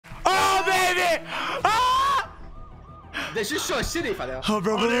They're just so shitty, fella. Oh,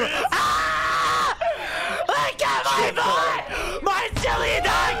 bro. Ah! Look at my boy! My silly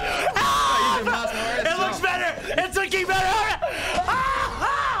dog! Ah! It looks better! It's looking better!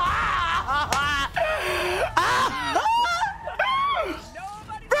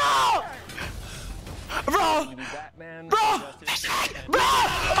 Bro! Bro! Bro! Bro!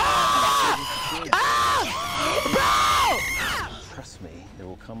 Bro! Trust me, there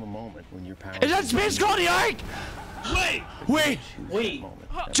will come a moment when your power. Is that Space Colony Arc? Wait!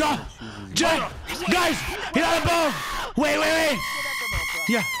 John! Guys! Get out of the boat! Wait!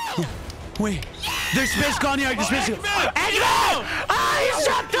 Yeah. Wait. There's Space Colony Arc. There's Space Colony Arc. Edgemon! Ah, he's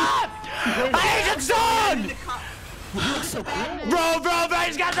trapped up! Agent Zone! Bro,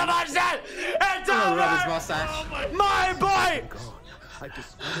 he's got the mustache! It's over! My boy!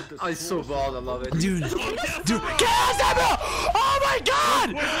 I'm so bald, I love it. Dude. Chaos Emerald! Oh my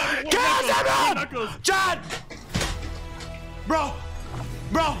god! Chaos Emerald! John! Bro!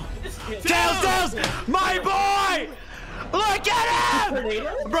 Tails! My boy! Look at him!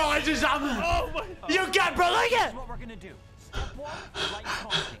 Bro, you got, bro, look at! What we're gonna do. Step 1, light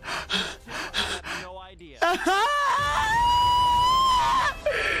taunting. Step 2, I have no idea.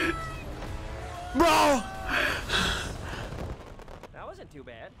 Bro! That wasn't too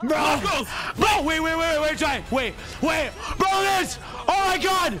bad. Bro! Wait, try. Wait. Bro, this! Oh my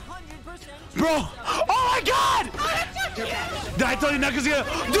god! 100%. Bro! Oh my god! I told you Knuckles gonna.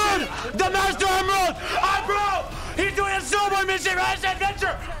 Dude! The Master Emerald! Bro! He's doing a snowboard mission, Rise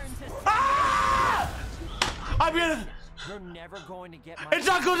Adventure! Ah! I'm gonna. You're never going to get my. It's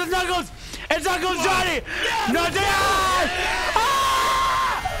Knuckles! It's Knuckles, Johnny! No, Dad!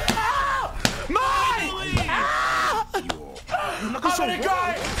 I'm gonna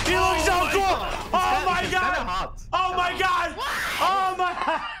cry! He looks so cool! Oh my god! Oh my god! Oh my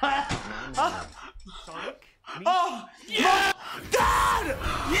god! Oh! Yeah! Dad!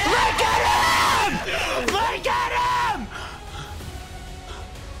 Look at him! Look at him!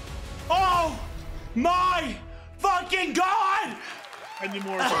 Oh my fucking god!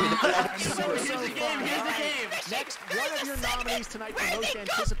 Anymore. Here's the game. Next, one of your nominees tonight for most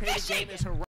anticipated game is Horizon.